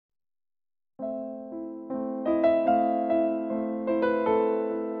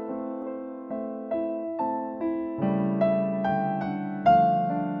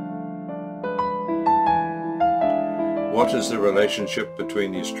What is the relationship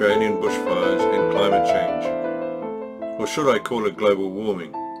between the Australian bushfires and climate change? Or should I call it global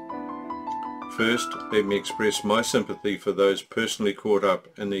warming? First, let me express my sympathy for those personally caught up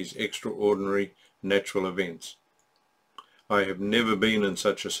in these extraordinary natural events. I have never been in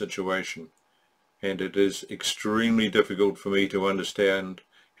such a situation, and it is extremely difficult for me to understand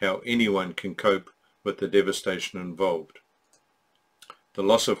how anyone can cope with the devastation involved. The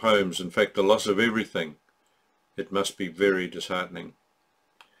loss of homes, in fact the loss of everything, it must be very disheartening.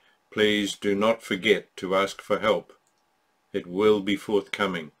 Please do not forget to ask for help. It will be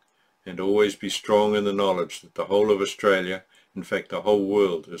forthcoming, and always be strong in the knowledge that the whole of Australia, in fact the whole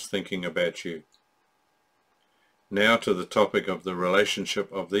world, is thinking about you. Now to the topic of the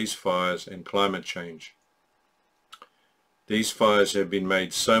relationship of these fires and climate change. These fires have been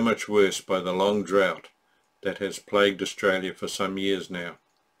made so much worse by the long drought that has plagued Australia for some years now.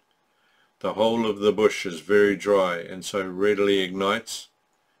 The whole of the bush is very dry and so readily ignites,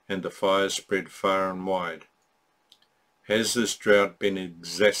 and the fires spread far and wide. Has this drought been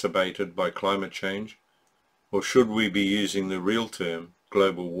exacerbated by climate change, or should we be using the real term,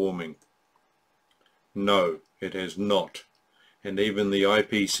 global warming? No, it has not, and even the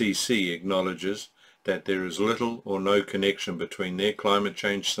IPCC acknowledges that there is little or no connection between their climate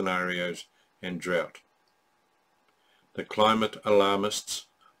change scenarios and drought. The climate alarmists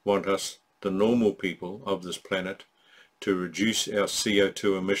want us, the normal people of this planet, to reduce our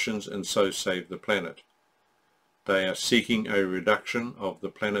CO2 emissions and so save the planet. They are seeking a reduction of the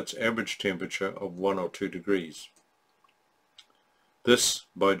planet's average temperature of 1 or 2 degrees. This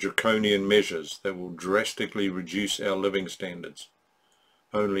by draconian measures that will drastically reduce our living standards.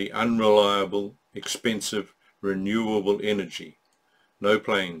 Only unreliable, expensive, renewable energy. No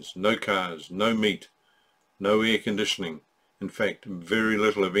planes, no cars, no meat, no air conditioning. In fact, very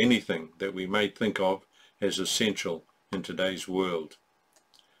little of anything that we may think of as essential in today's world.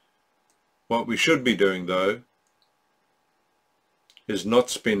 What we should be doing, though, is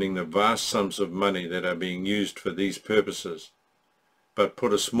not spending the vast sums of money that are being used for these purposes, but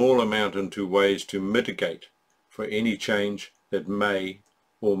put a small amount into ways to mitigate for any change that may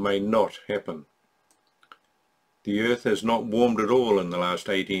or may not happen. The earth has not warmed at all in the last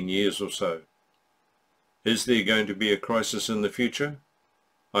 18 years or so. Is there going to be a crisis in the future?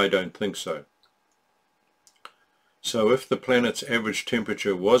 I don't think so. So if the planet's average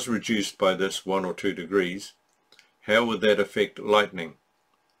temperature was reduced by this 1 or 2 degrees, how would that affect lightning?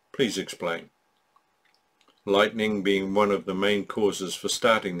 Please explain. Lightning being one of the main causes for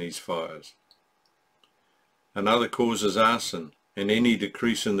starting these fires. Another cause is arson, and any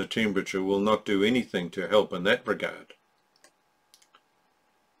decrease in the temperature will not do anything to help in that regard.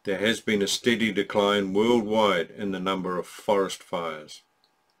 There has been a steady decline worldwide in the number of forest fires.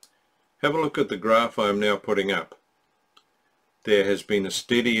 Have a look at the graph I am now putting up. There has been a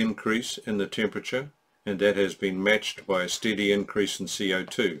steady increase in the temperature, and that has been matched by a steady increase in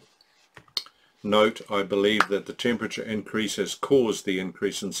CO2. Note, I believe that the temperature increase has caused the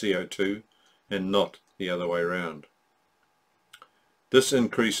increase in CO2 and not the other way around. This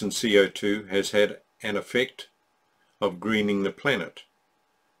increase in CO2 has had an effect of greening the planet.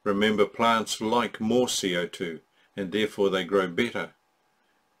 Remember, plants like more CO2 and therefore they grow better.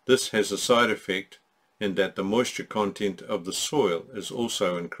 This has a side effect in that the moisture content of the soil is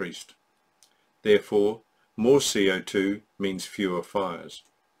also increased. Therefore, more CO2 means fewer fires.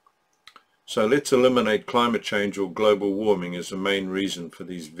 So let's eliminate climate change or global warming as the main reason for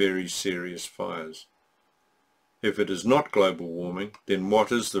these very serious fires. If it is not global warming, then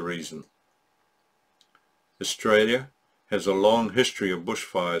what is the reason? Australia has a long history of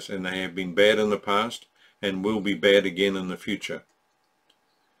bushfires, and they have been bad in the past and will be bad again in the future.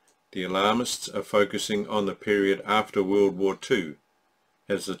 The alarmists are focusing on the period after World War II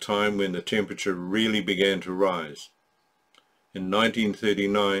as the time when the temperature really began to rise. In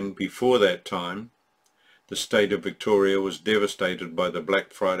 1939, before that time, the state of Victoria was devastated by the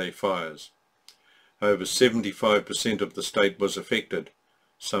Black Friday fires. Over 75% of the state was affected.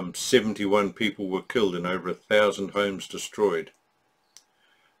 Some 71 people were killed and over 1,000 homes destroyed.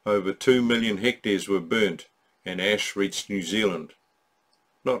 Over 2 million hectares were burnt and ash reached New Zealand.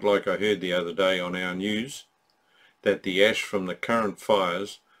 Not like I heard the other day on our news, that the ash from the current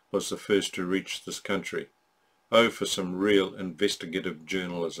fires was the first to reach this country. Oh, for some real investigative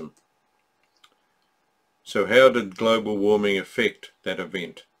journalism. So how did global warming affect that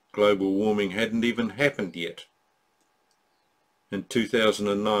event? Global warming hadn't even happened yet. In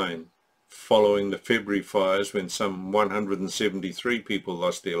 2009, following the February fires when some 173 people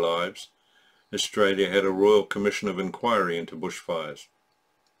lost their lives, Australia had a Royal Commission of Inquiry into bushfires.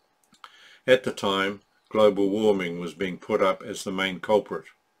 At the time, global warming was being put up as the main culprit.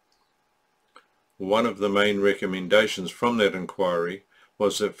 One of the main recommendations from that inquiry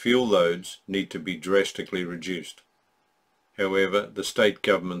was that fuel loads need to be drastically reduced. However, the state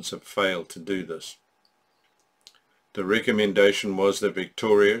governments have failed to do this. The recommendation was that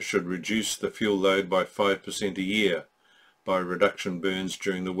Victoria should reduce the fuel load by 5% a year by reduction burns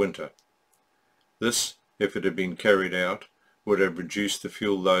during the winter. This, if it had been carried out, would have reduced the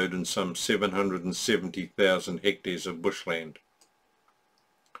fuel load in some 770,000 hectares of bushland.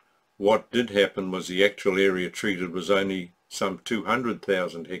 What did happen was the actual area treated was only some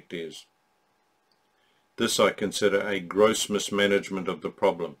 200,000 hectares. This I consider a gross mismanagement of the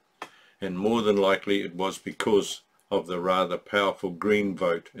problem, and more than likely it was because of the rather powerful Green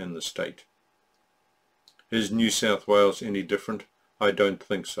vote in the state. Is New South Wales any different? I don't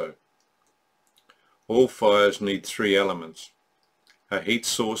think so. All fires need three elements: a heat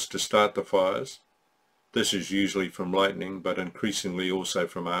source to start the fires. This is usually from lightning, but increasingly also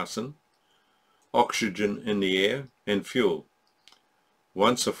from arson. Oxygen in the air, and fuel.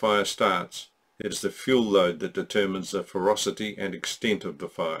 Once a fire starts, it is the fuel load that determines the ferocity and extent of the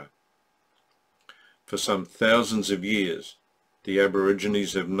fire. For some thousands of years, the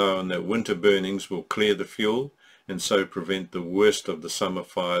Aborigines have known that winter burnings will clear the fuel and so prevent the worst of the summer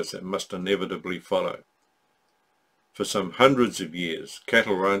fires that must inevitably follow. For some hundreds of years,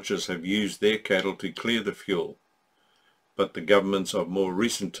 cattle ranchers have used their cattle to clear the fuel, but the governments of more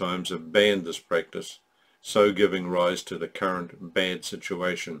recent times have banned this practice, so giving rise to the current bad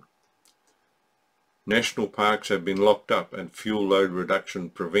situation. National parks have been locked up and fuel load reduction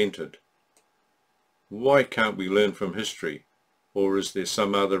prevented. Why can't we learn from history, or is there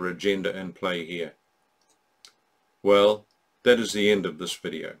some other agenda in play here? Well, that is the end of this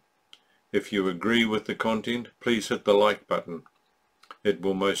video. If you agree with the content, please hit the like button. It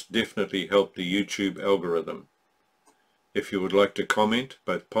will most definitely help the YouTube algorithm. If you would like to comment,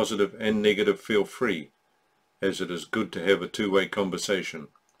 both positive and negative, feel free, as it is good to have a two-way conversation.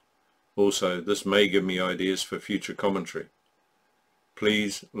 Also, this may give me ideas for future commentary.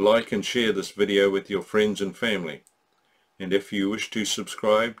 Please like and share this video with your friends and family. And if you wish to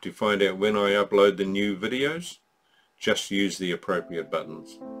subscribe to find out when I upload the new videos, just use the appropriate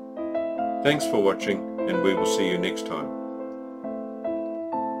buttons. Thanks for watching, and we will see you next time.